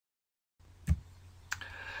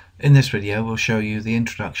In this video we'll show you the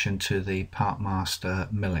introduction to the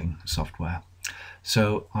PartMaster milling software.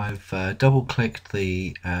 So I've double clicked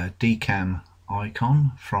the DCAM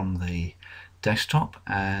icon from the desktop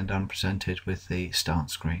and I'm presented with the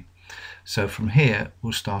start screen. So from here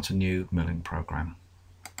we'll start a new milling program.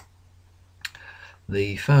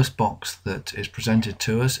 The first box that is presented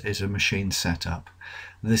to us is a machine setup.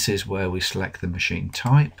 This is where we select the machine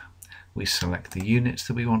type, we select the units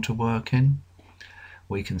that we want to work in.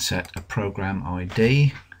 We can set a program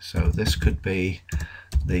ID, so this could be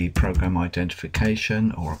the program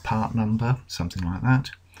identification or a part number, something like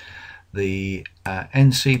that. The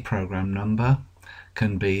NC program number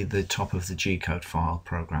can be the top of the G-code file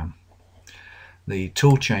program. The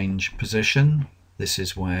tool change position, this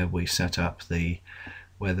is where we set up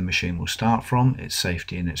where the machine will start from, its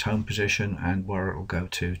safety in its home position, and where it will go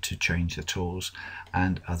to change the tools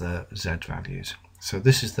and other Z values. So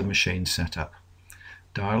this is the machine setup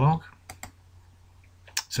dialog.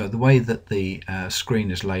 So the way that the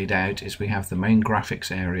screen is laid out is we have the main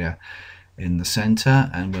graphics area in the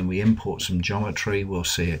center, and when we import some geometry we'll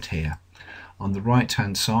see it here. On the right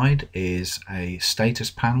hand side is a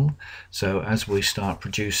status panel, so as we start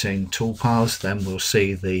producing toolbars then we'll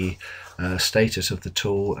see the status of the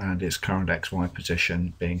tool and its current XY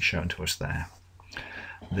position being shown to us there.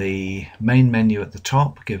 The main menu at the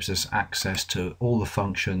top gives us access to all the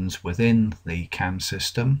functions within the CAM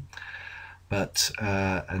system, but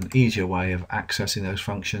an easier way of accessing those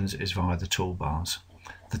functions is via the toolbars.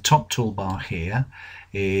 The top toolbar here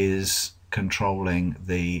is controlling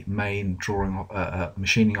the main drawing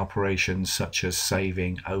machining operations such as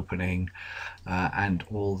saving, opening, and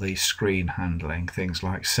all the screen handling, things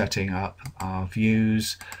like setting up our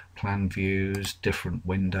views, plan views, different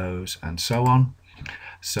windows and so on.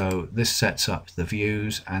 So this sets up the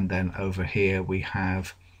views, and then over here we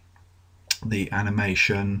have the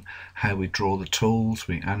animation, how we draw the tools,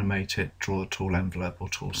 we animate it, draw the tool envelope or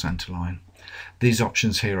tool center line. These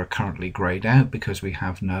options here are currently grayed out because we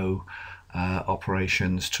have no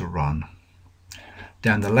operations to run.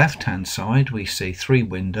 Down the left hand side we see three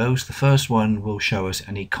windows. The first one will show us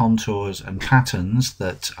any contours and patterns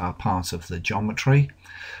that are part of the geometry.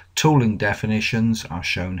 Tooling definitions are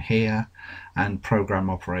shown here and program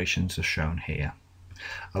operations are shown here.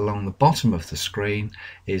 Along the bottom of the screen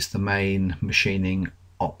is the main machining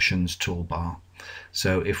options toolbar.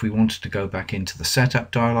 So if we wanted to go back into the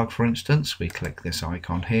setup dialog, for instance, we click this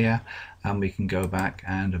icon here and we can go back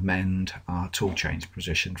and amend our tool change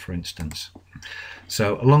position, for instance.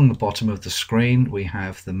 So along the bottom of the screen we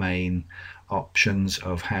have the main options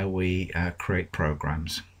of how we create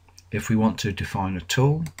programs. If we want to define a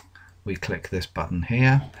tool, we click this button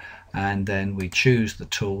here and then we choose the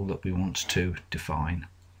tool that we want to define.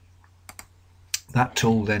 That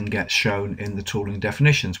tool then gets shown in the tooling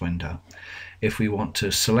definitions window. If we want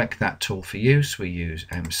to select that tool for use, we use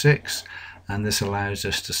M6, and this allows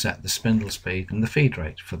us to set the spindle speed and the feed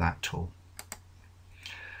rate for that tool.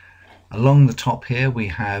 Along the top here we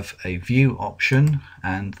have a view option,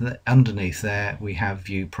 and underneath there we have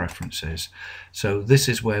view preferences. So this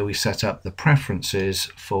is where we set up the preferences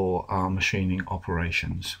for our machining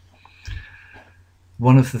operations.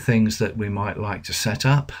 One of the things that we might like to set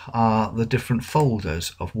up are the different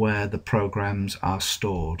folders of where the programs are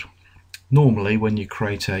stored. Normally when you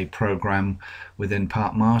create a program within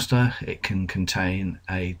PartMaster, it can contain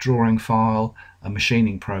a drawing file, a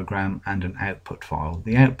machining program and an output file.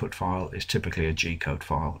 The output file is typically a G-code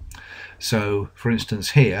file. So for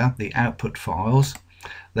instance here, the output files,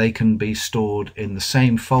 they can be stored in the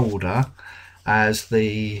same folder as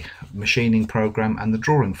the machining program and the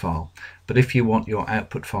drawing file. But if you want your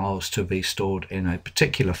output files to be stored in a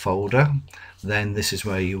particular folder, then this is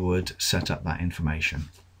where you would set up that information.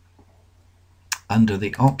 Under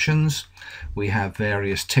the options we have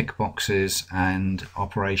various tick boxes and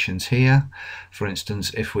operations here. For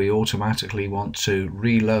instance, if we automatically want to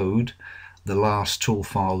reload the last tool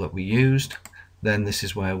file that we used, then this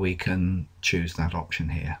is where we can choose that option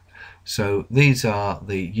here. So these are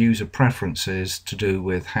the user preferences to do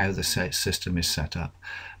with how the system is set up.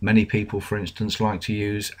 Many people, for instance, like to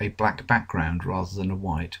use a black background rather than a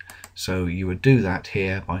white. So you would do that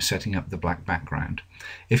here by setting up the black background.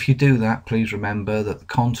 If you do that, please remember that the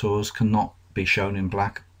contours cannot be shown in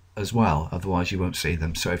black as well, otherwise you won't see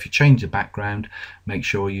them. So if you change the background, make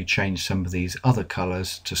sure you change some of these other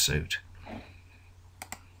colors to suit.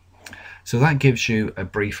 So that gives you a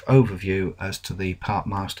brief overview as to the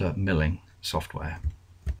PartMaster milling software.